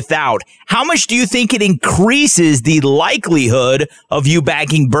or without. How much do you think it increases the likelihood of you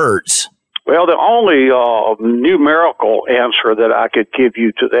bagging birds? Well, the only numerical answer that I could give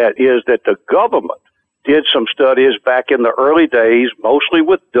you to that is that the government did some studies back in the early days, mostly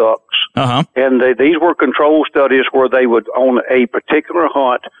with ducks. Uh-huh. And these were control studies where they would, on a particular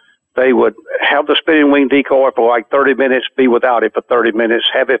hunt, they would have the spinning wing decoy for like 30 minutes, be without it for 30 minutes,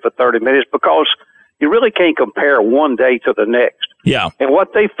 have it for 30 minutes, because you really can't compare one day to the next. Yeah. And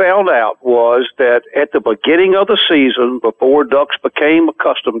what they found out was that at the beginning of the season, before ducks became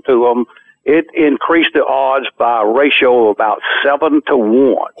accustomed to them, it increased the odds by a ratio of about 7 to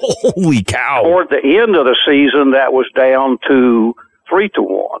 1. Holy cow. Toward the end of the season, that was down to 3 to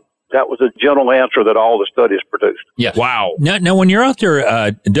 1. That was a general answer that all the studies produced. Yeah. Wow. Now, when you're out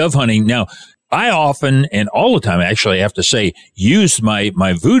there dove hunting, now, I often, and all the time, actually, I have to say, use my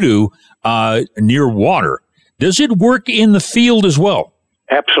voodoo near water. Does it work in the field as well?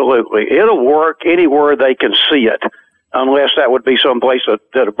 Absolutely. It'll work anywhere they can see it, unless that would be someplace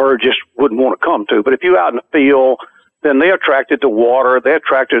that a bird just wouldn't want to come to. But if you're out in the field, then they're attracted to water, they're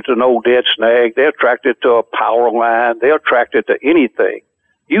attracted to an old dead snag, they're attracted to a power line, they're attracted to anything.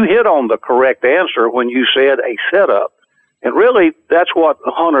 You hit on the correct answer when you said a setup. And really, that's what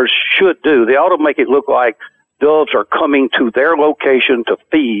hunters should do. They ought to make it look like doves are coming to their location to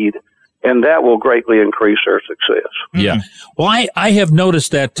feed, and that will greatly increase their success. Yeah. Well, I have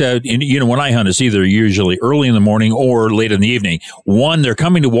noticed that, when I hunt, it's either usually early in the morning or late in the evening. One, they're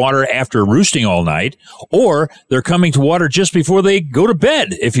coming to water after roosting all night, or they're coming to water just before they go to bed,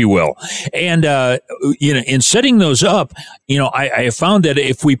 if you will. And, in setting those up, I have found that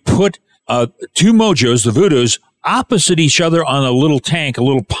if we put two mojos, the voodoos, opposite each other on a little tank, a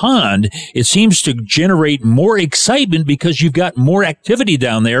little pond, it seems to generate more excitement because you've got more activity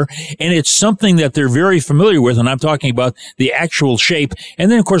down there, and it's something that they're very familiar with. And I'm talking about the actual shape. And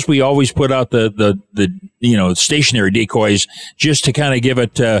then, of course, we always put out the stationary decoys just to kind of give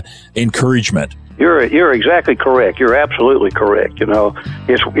it encouragement. You're exactly correct. You're absolutely correct.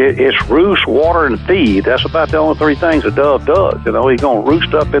 It's roost, water, and feed. That's about the only three things a dove does. He's going to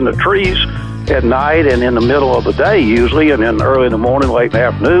roost up in the trees at night and in the middle of the day usually, and then early in the morning, late in the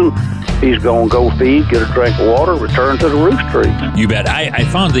afternoon, he's going to go feed, get a drink of water, return to the roost tree. You bet. I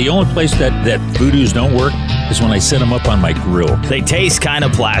found the only place that voodoos don't work is when I set them up on my grill. They taste kind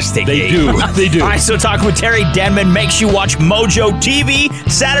of plastic. They do. They do. All right, so talking with Terry Denman. Make sure you watch Mojo TV,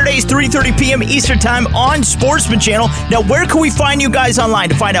 Saturdays, 3:30 p.m. Eastern Time on Sportsman Channel. Now, where can we find you guys online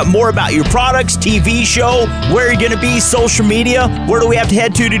to find out more about your products, TV show, where you're going to be, social media? Where do we have to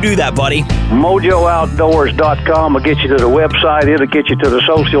head to do that, buddy? MojoOutdoors.com will get you to the website. It'll get you to the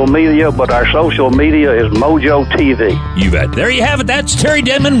social media, but our social media is Mojo TV. You bet. There you have it. That's Terry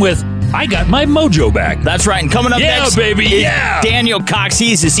Denman with I Got My Mojo Back. That's right. And coming up next baby. is Daniel Cox.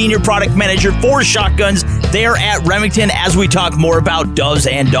 He's the Senior Product Manager for Shotguns there at Remington as we talk more about doves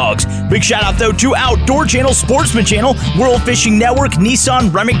and dogs. Big shout out, though, to Outdoor Channel, Sportsman Channel, World Fishing Network,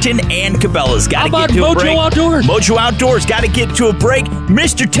 Nissan, Remington, and Cabela's. How about Mojo Outdoors? Mojo Outdoors. Got to get to a break.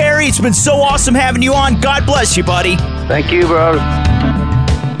 Mr. Terry, it's been so awesome having you on. God bless you, buddy. Thank you, brother.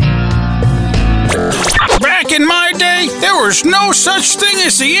 Back in my day, there was no such thing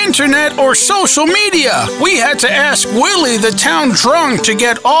as the internet or social media. We had to ask Willie, the town drunk, to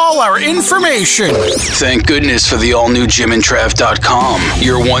get all our information. Thank goodness for the all-new JimandTrav.com,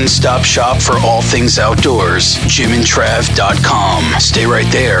 your one-stop shop for all things outdoors. JimandTrav.com. Stay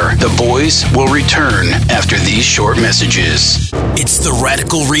right there. The boys will return after these short messages. It's the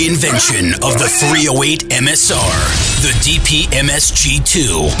radical reinvention of the 308 MSR. The DPMS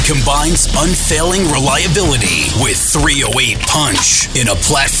G2 combines unfailing reliability with 308 punch in a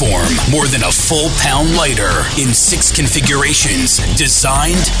platform more than a full pound lighter in 6 configurations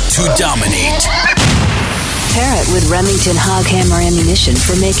designed to dominate. Pair it with Remington Hog Hammer ammunition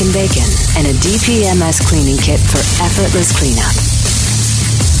for making bacon and a DPMS cleaning kit for effortless cleanup.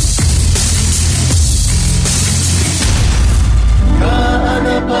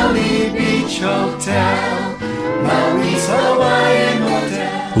 Kaanapali Beach Hotel, Maui's Hawaiian Hotel.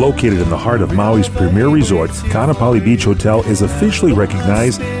 Located in the heart of Maui's premier resort, Kaanapali Beach Hotel is officially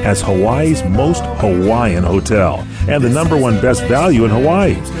recognized as Hawaii's most Hawaiian hotel and the #1 best value in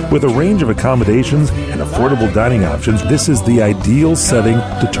Hawaii. With a range of accommodations and affordable dining options, this is the ideal setting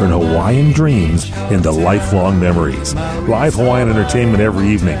to turn Hawaiian dreams into lifelong memories. Live Hawaiian entertainment every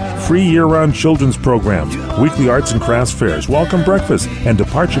evening, free year-round children's programs, weekly arts and crafts fairs, welcome breakfast, and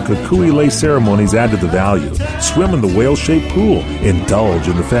departure kukui lei ceremonies add to the value. Swim in the whale-shaped pool, indulge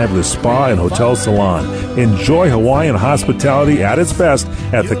in the the fabulous spa and hotel salon. Enjoy Hawaiian hospitality at its best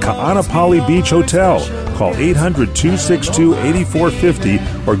at the Ka'anapali Beach Hotel. Call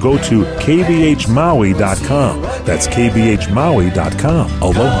 800-262-8450 or go to kbhmaui.com. That's kbhmaui.com.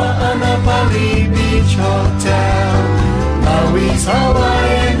 Aloha. Ka'anapali Beach Hotel, Maui's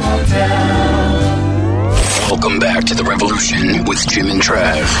Hawaiian Hotel. Welcome back to The Revolution with Jim and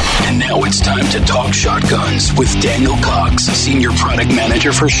Trav. And now it's time to talk shotguns with Daniel Cox, Senior Product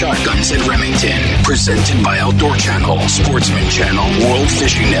Manager for Shotguns at Remington. Presented by Outdoor Channel, Sportsman Channel, World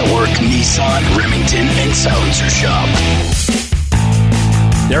Fishing Network, Nissan, Remington, and Silencer Shop.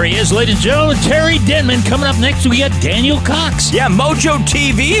 There he is, ladies and gentlemen. Terry Denman coming up next. We got Daniel Cox. Yeah, Mojo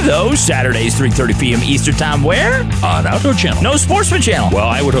TV, though. Saturdays, 3:30 p.m. Eastern Time. Where? On Outdoor Channel. No Sportsman Channel. Well,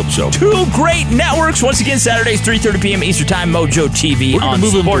 I would hope so. Two great networks. Once again, Saturdays, 3:30 p.m. Eastern Time. Mojo TV on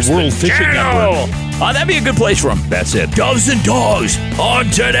Sportsman World Fishing Channel. That'd be a good place for him. That's it. Doves and Dogs on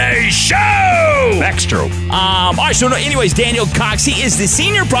today's show. Backstroke. All right, so anyways, Daniel Cox, he is the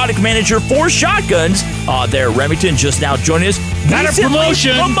Senior Product Manager for Shotguns there at Remington, just now joining us. Got a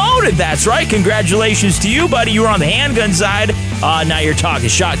promotion. Promoted, that's right. Congratulations to you, buddy. You were on the handgun side. Now you're talking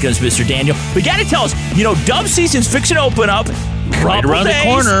shotguns, Mr. Daniel. But you got to tell us, dove season's fixing to open up. Right around the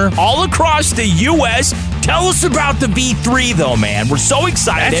corner. All across the U.S. Tell us about the V3, though, man. We're so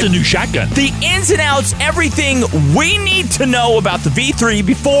excited. That's a new shotgun. The ins and outs, everything we need to know about the V3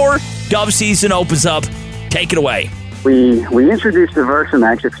 before dove season opens up. Take it away. We introduced the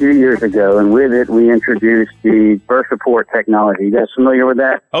VersaMax a few years ago, and with it, we introduced the VersaPort technology. You guys familiar with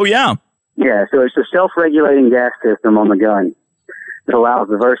that? Oh, yeah. Yeah, so it's a self-regulating gas system on the gun that allows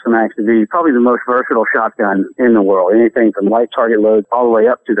the VersaMax to be probably the most versatile shotgun in the world. Anything from light target loads all the way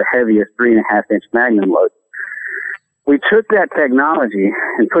up to the heaviest 3.5-inch Magnum load. We took that technology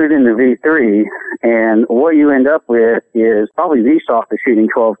and put it in the V3, and what you end up with is probably the softest shooting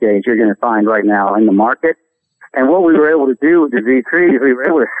 12 gauge you're going to find right now in the market. And what we were able to do with the V3 is we were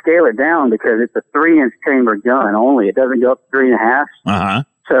able to scale it down because it's a 3-inch chamber gun only. It doesn't go up to 3.5. Uh-huh.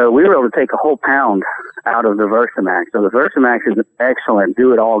 So we were able to take a whole pound out of the VersaMax. So the VersaMax is an excellent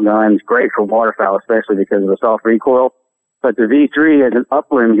do-it-all gun. It's great for waterfowl, especially because of the soft recoil. But the V3 as an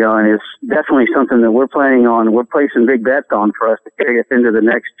upland gun is definitely something that we're planning on. We're placing big bets on for us to carry us into the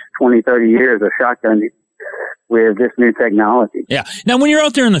next 20, 30 years of shotgun with this new technology. Yeah. Now, when you're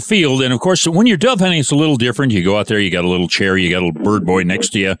out there in the field, and of course, when you're dove hunting, it's a little different. You go out there, you got a little chair, you got a little bird boy next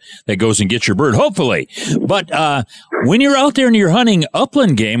to you that goes and gets your bird, hopefully. But when you're out there and you're hunting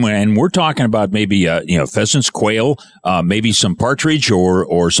upland game, and we're talking about maybe pheasants, quail, maybe some partridge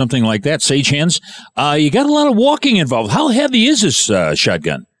or something like that, sage hens, you got a lot of walking involved. How heavy is this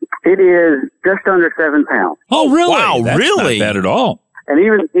shotgun? It is just under 7 pounds. Oh, really? Wow, That's really? not bad at all. And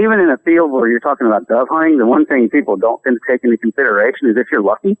even in a field where you're talking about dove hunting, the one thing people don't tend to take into consideration is if you're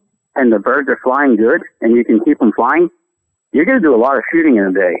lucky and the birds are flying good and you can keep them flying, you're going to do a lot of shooting in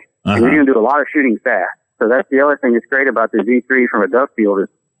a day. Uh-huh. And you're going to do a lot of shooting fast. So that's the other thing that's great about the V3 from a dove field is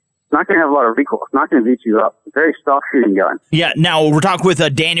it's not going to have a lot of recoil. It's not going to beat you up. It's a very soft shooting gun. Yeah, now we're talking with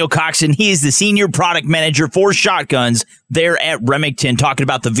Daniel Coxon. He is the Senior Product Manager for Shotguns there at Remington, talking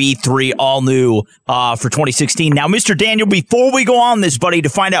about the V3 all new for 2016. Now, Mr. Daniel, before we go on this, buddy, to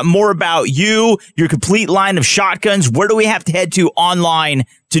find out more about you, your complete line of shotguns, where do we have to head to online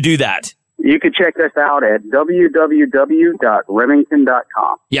to do that? You can check us out at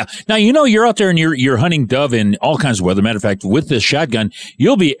www.remington.com. Yeah. Now, you're out there and you're hunting dove in all kinds of weather. Matter of fact, with this shotgun,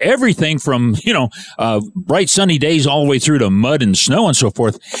 you'll be everything from, bright sunny days all the way through to mud and snow and so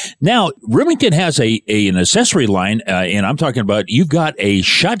forth. Now, Remington has an accessory line, and I'm talking about you've got a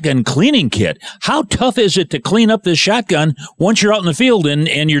shotgun cleaning kit. How tough is it to clean up this shotgun once you're out in the field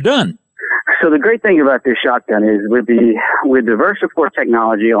and you're done? So the great thing about this shotgun is with the VersaPort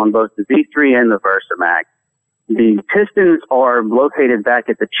technology on both the V3 and the VersaMax, the pistons are located back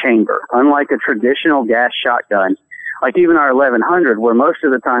at the chamber. Unlike a traditional gas shotgun, like even our 1100, where most of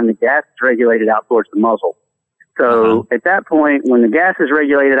the time the gas is regulated out towards the muzzle. So at that point, when the gas is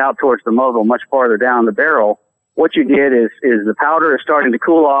regulated out towards the muzzle, much farther down the barrel, what you get is the powder is starting to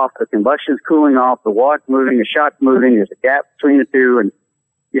cool off, the combustion's cooling off, the wad's moving, the shot's moving, there's a gap between the two, and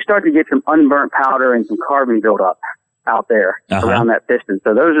you start to get some unburnt powder and some carbon buildup out there around that piston.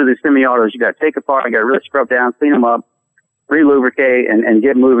 So those are the semi-autos you got to take apart, you got to really scrub down, clean them up, re-lubricate, and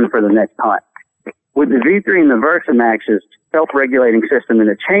get moving for the next hunt. With the V3 and the VersaMax's self-regulating system in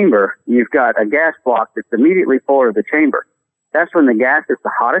the chamber, you've got a gas block that's immediately forward of the chamber. That's when the gas is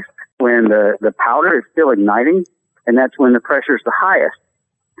the hottest, when the powder is still igniting, and that's when the pressure is the highest.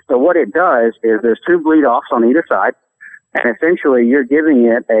 So what it does is there's 2 bleed-offs on either side, and essentially you're giving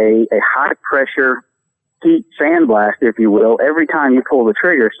it a high-pressure heat sandblast, if you will, every time you pull the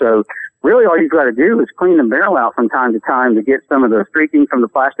trigger. So really all you've got to do is clean the barrel out from time to time to get some of the streaking from the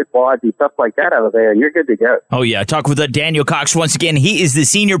plastic wads and stuff like that out of there, and you're good to go. Oh, yeah. Talk with Daniel Cox once again. He is the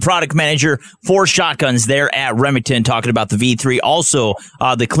senior product manager for shotguns there at Remington, talking about the V3. Also,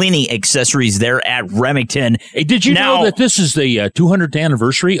 the cleaning accessories there at Remington. Hey, did you know that this is the 200th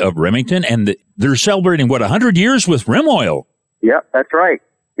anniversary of Remington, and they're celebrating, 100 years with Rem Oil? Yep, that's right.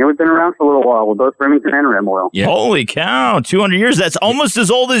 We've been around for a little while with both Remington and Rem Oil. Yeah. Holy cow, 200 years. That's almost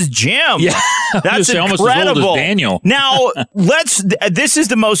as old as Jim. Yeah. That's incredible. Almost as old as Daniel. Now, this is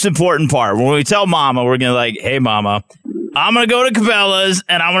the most important part. When we tell Mama, we're going to like, hey, Mama, I'm going to go to Cabela's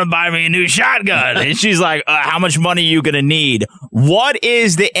and I'm going to buy me a new shotgun. And she's like, how much money are you going to need? What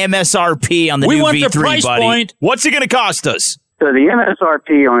is the MSRP on the new V3, want the price buddy? Point. What's it going to cost us? So the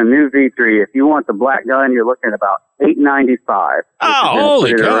MSRP on a new V3, if you want the black gun, you're looking at about $895. Oh,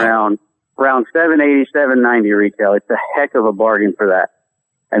 holy cow. Around $780, $790 retail. It's a heck of a bargain for that.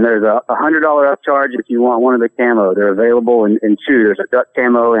 And there's a $100 upcharge if you want one of the camo. They're available in two. There's a duck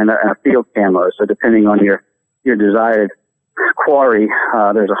camo and a field camo. So depending on your desired quarry,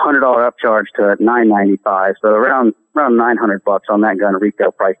 there's a $100 upcharge to $995. So around $900 on that gun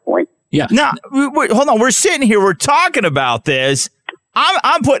retail price point. Yeah. Now, wait, hold on. We're sitting here. We're talking about this.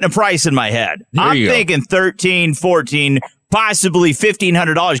 I'm putting a price in my head. I'm thinking $1,300, $1,400, possibly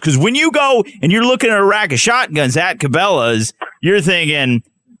 $1,500. Because when you go and you're looking at a rack of shotguns at Cabela's, you're thinking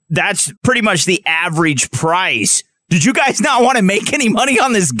that's pretty much the average price. Did you guys not want to make any money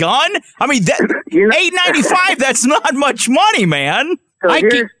on this gun? I mean, $895. That's not much money, man. So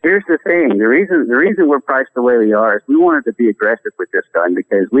here's the thing. The reason we're priced the way we are is we wanted to be aggressive with this gun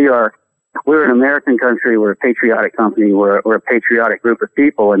because we're an American country. We're a patriotic company. We're a patriotic group of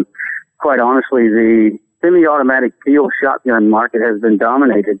people. And quite honestly, the semi-automatic field shotgun market has been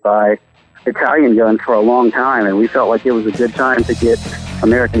dominated by Italian guns for a long time. And we felt like it was a good time to get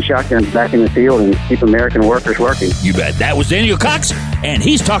American shotguns back in the field and keep American workers working. You bet. That was Daniel Cox, and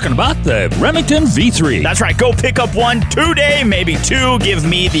he's talking about the Remington V3. That's right. Go pick up one today, maybe two. Give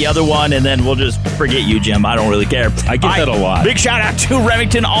me the other one, and then we'll just forget you, Jim. I don't really care. I get that a lot. Big shout out to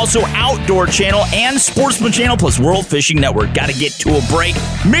Remington, also Outdoor Channel and Sportsman Channel, plus World Fishing Network. Got to get to a break.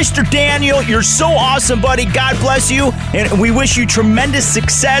 Mr. Daniel, you're so awesome, buddy. God bless you, and we wish you tremendous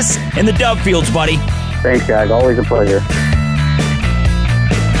success in the dove fields, buddy. Thanks, guys. Always a pleasure.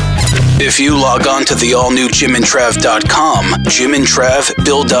 If you log on to the all-new JimandTrav.com, Jim and Trav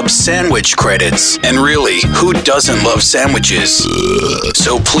build up sandwich credits. And really, who doesn't love sandwiches?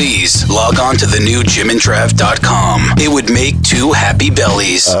 So please, log on to the new JimandTrav.com. It would make two happy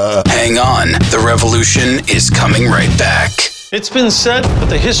bellies. Hang on, the revolution is coming right back. It's been said that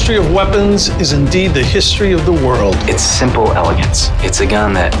the history of weapons is indeed the history of the world. It's simple elegance. It's a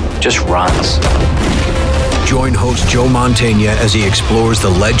gun that just runs. Join host Joe Mantegna as he explores the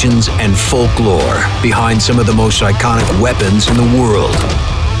legends and folklore behind some of the most iconic weapons in the world.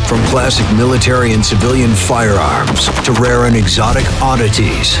 From classic military and civilian firearms to rare and exotic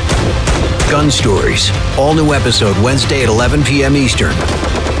oddities. Gun Stories, all new episode Wednesday at 11 p.m. Eastern.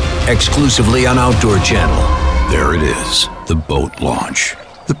 Exclusively on Outdoor Channel. There it is, the boat launch.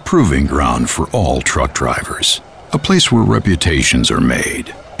 The proving ground for all truck drivers. A place where reputations are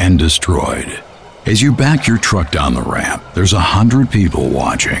made and destroyed. As you back your truck down the ramp, there's 100 people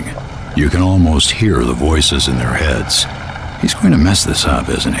watching. You can almost hear the voices in their heads. He's going to mess this up,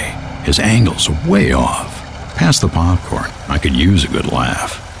 isn't he? His angle's way off. Pass the popcorn. I could use a good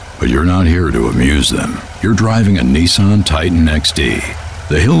laugh. But you're not here to amuse them. You're driving a Nissan Titan XD.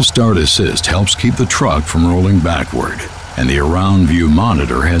 The Hill Start Assist helps keep the truck from rolling backward. And the Around View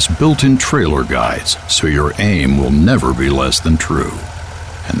monitor has built-in trailer guides, so your aim will never be less than true.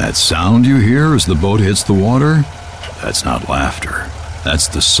 And that sound you hear as the boat hits the water? That's not laughter. That's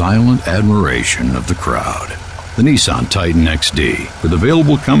the silent admiration of the crowd. The Nissan Titan XD, with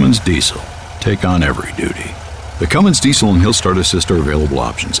available Cummins diesel, take on every duty. The Cummins diesel and Hill Start Assist are available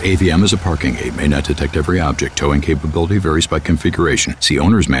options. AVM is a parking aid, may not detect every object. Towing capability varies by configuration. See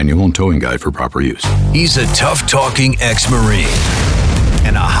owner's manual and towing guide for proper use. He's a tough-talking ex-Marine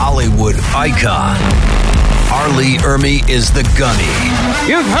and a Hollywood icon. Arlie Ermy is the gunny.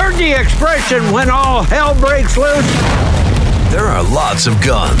 You've heard the expression, when all hell breaks loose. There are lots of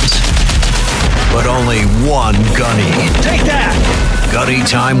guns, but only one gunny. Take that! Gunny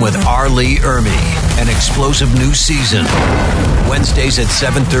Time with Arlie Ermy, an explosive new season. Wednesdays at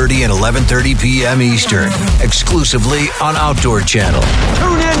 7:30 and 11:30 p.m. Eastern, exclusively on Outdoor Channel.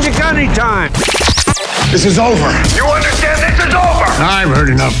 Tune in to Gunny Time. This is over. You understand this is over? I've heard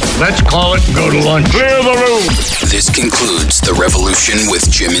enough. Let's call it and go to lunch. Clear the room. This concludes The Revolution with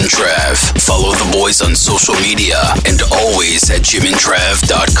Jim and Trav. Follow the boys on social media and always at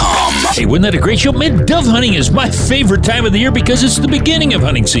jimandtrav.com. Hey, wasn't that a great show? Man, dove hunting is my favorite time of the year because it's the beginning of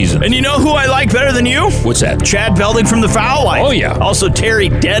hunting season. And you know who I like better than you? What's that? Chad Belding from The Foul Life. Oh, yeah. Also Terry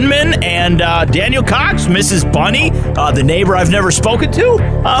Denman and Daniel Cox, Mrs. Bunny, the neighbor I've never spoken to.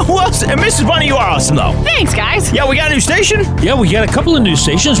 Who else? And Mrs. Bunny, you are awesome, though. Thanks, guys. Yeah, we got a new station. Yeah, we got a couple of new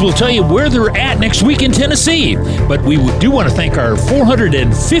stations. We'll tell you where they're at next week in Tennessee. But we do want to thank our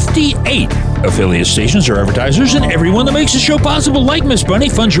 458 affiliate stations, our advertisers, and everyone that makes the show possible, like Miss Bunny,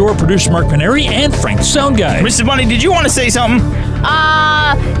 Fun Joe, producer Mark Paneri, and Frank the Sound Guy. Mrs. Bunny, did you want to say something?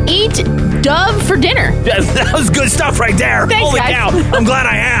 Eat dove for dinner. That was good stuff right there. Thanks, Holy guys. cow. I'm glad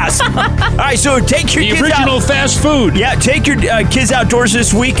I asked. All right, so take your the kids original out. fast food. Yeah, take your kids outdoors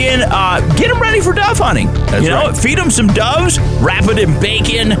this weekend. Get them ready for dove hunting. That's right. Feed them some doves, wrap it in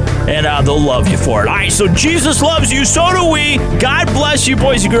bacon, and they'll love you for it. All right, so Jesus loves you, so do we. God bless you,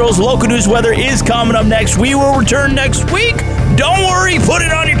 boys and girls. Local news weather is coming up next. We will return next week. Don't worry, put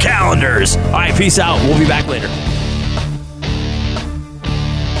it on your calendars. All right, peace out. We'll be back later.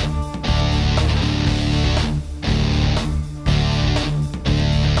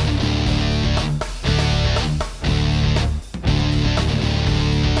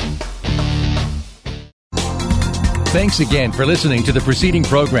 Thanks again for listening to the preceding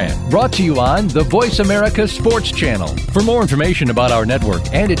program, brought to you on the Voice America Sports Channel. For more information about our network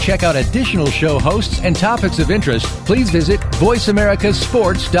and to check out additional show hosts and topics of interest, please visit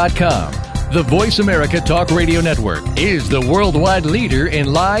voiceamericasports.com. The Voice America Talk Radio Network is the worldwide leader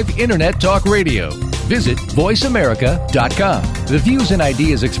in live Internet talk radio. Visit voiceamerica.com. The views and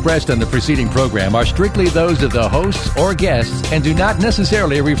ideas expressed on the preceding program are strictly those of the hosts or guests and do not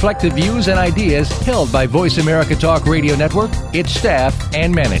necessarily reflect the views and ideas held by Voice America Talk Radio Network, its staff,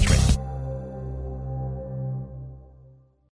 and management.